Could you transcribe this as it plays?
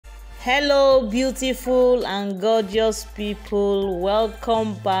Hello, beautiful and gorgeous people.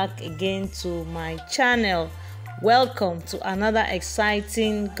 Welcome back again to my channel. Welcome to another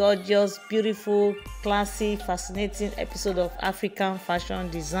exciting, gorgeous, beautiful, classy, fascinating episode of African Fashion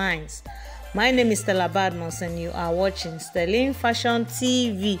Designs. My name is Stella Badmus and you are watching Styles Fashion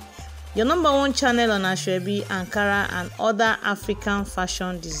TV, your number one channel on Asoebi, Ankara and other African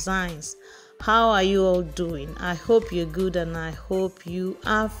fashion designs. How are you all doing? I hope you're good and I hope you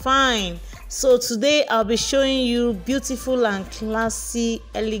are fine. So today I'll be showing you beautiful and classy,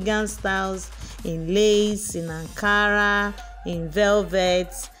 elegant styles in lace, in Ankara, in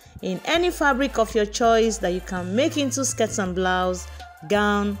velvet, in any fabric of your choice that you can make into skirts and blouse,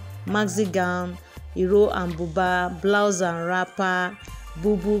 gown, maxi gown, Iro and Buba, Blouse and Wrapper,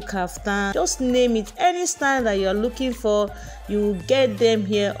 Boubou, Kaftan, just name it. Any style that you're looking for, you will get them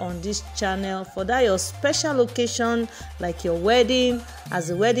here on this channel. For that your special occasion, like your wedding, as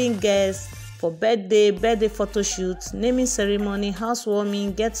a wedding guest, for birthday photo shoots, naming ceremony,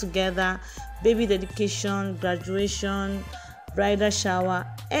 housewarming, get together, baby dedication, graduation, bridal shower,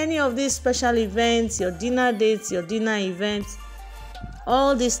 any of these special events, your dinner dates, your dinner events,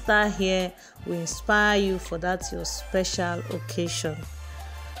 all this style here will inspire you for that your special occasion.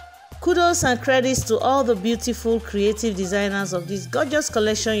 Kudos and credits to all the beautiful creative designers of this gorgeous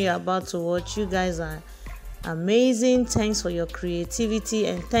collection you're about to watch. You guys are amazing. Thanks for your creativity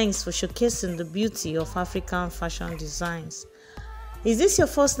and thanks for showcasing the beauty of African fashion designs. Is this your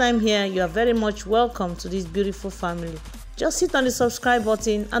first time here? You are very much welcome to this beautiful family. Just hit on the subscribe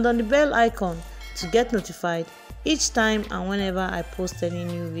button and on the bell icon to get notified each time and whenever I post any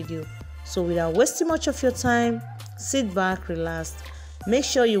new video. So without wasting much of your time, sit back, relax. Make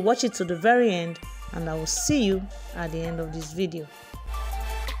sure you watch it to the very end and I will see you at the end of this video.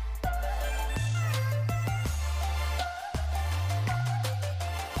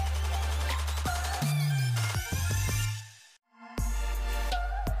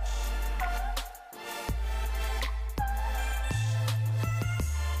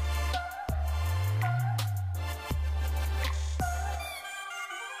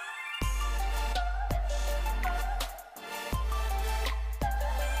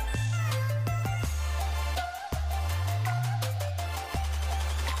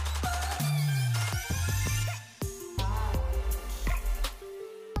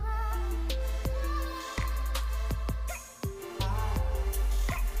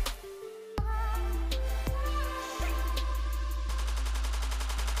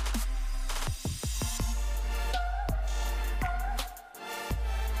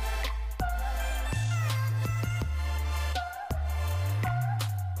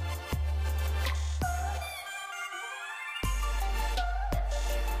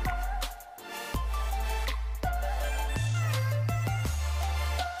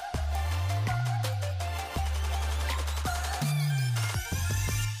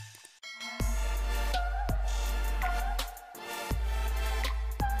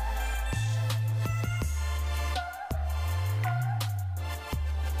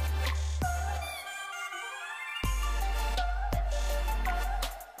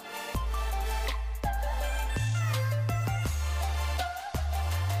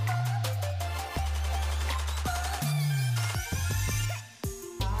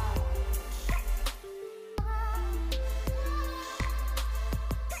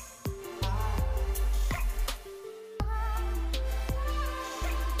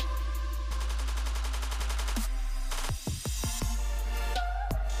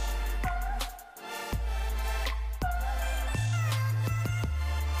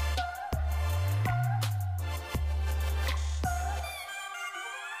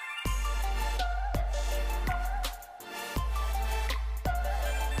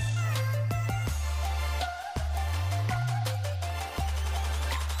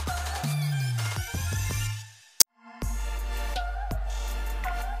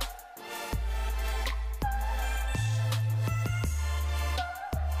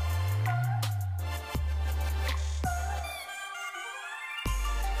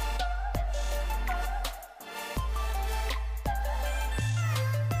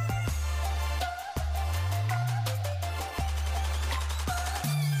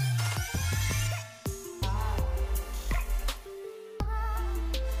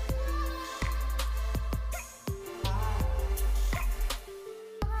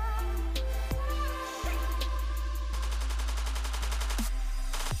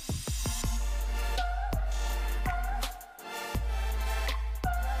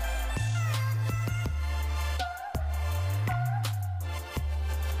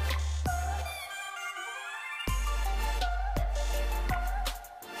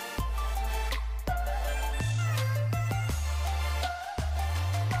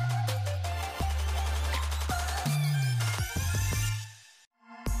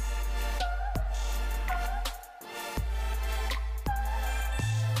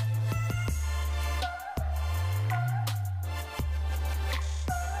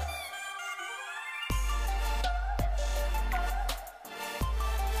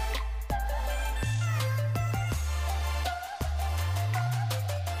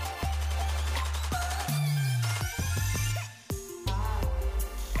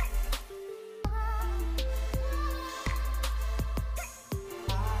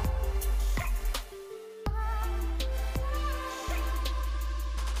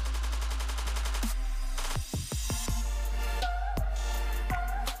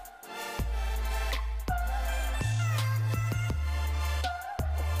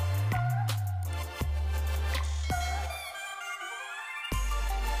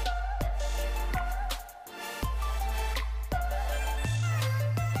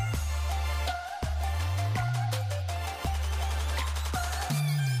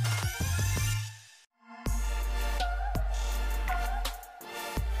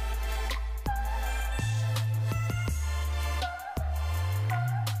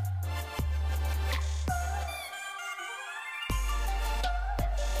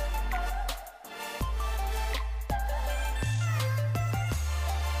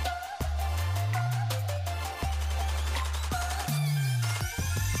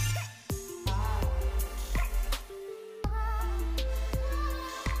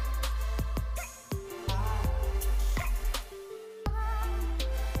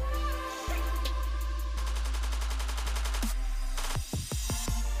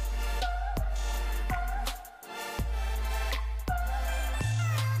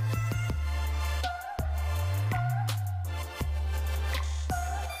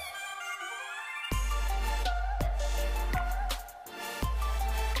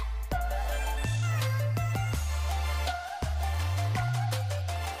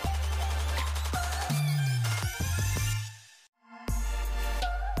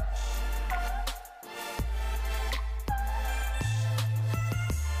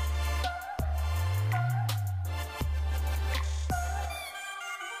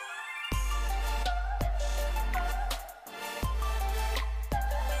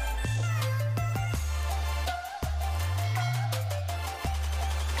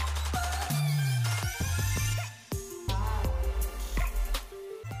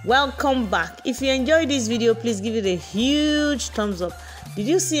 Welcome back. If you enjoyed this video, please give it a huge thumbs up. Did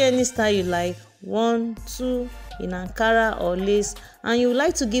you see any style you like, 1, 2 in Ankara or lace, and you would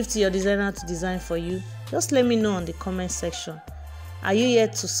like to give to your designer to design for you? Just let me know on the comment section. Are you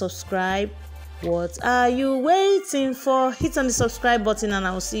yet to subscribe? What are you waiting for? Hit on the subscribe button and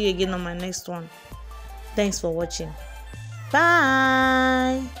I will see you again on my next one. Thanks for watching.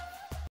 Bye.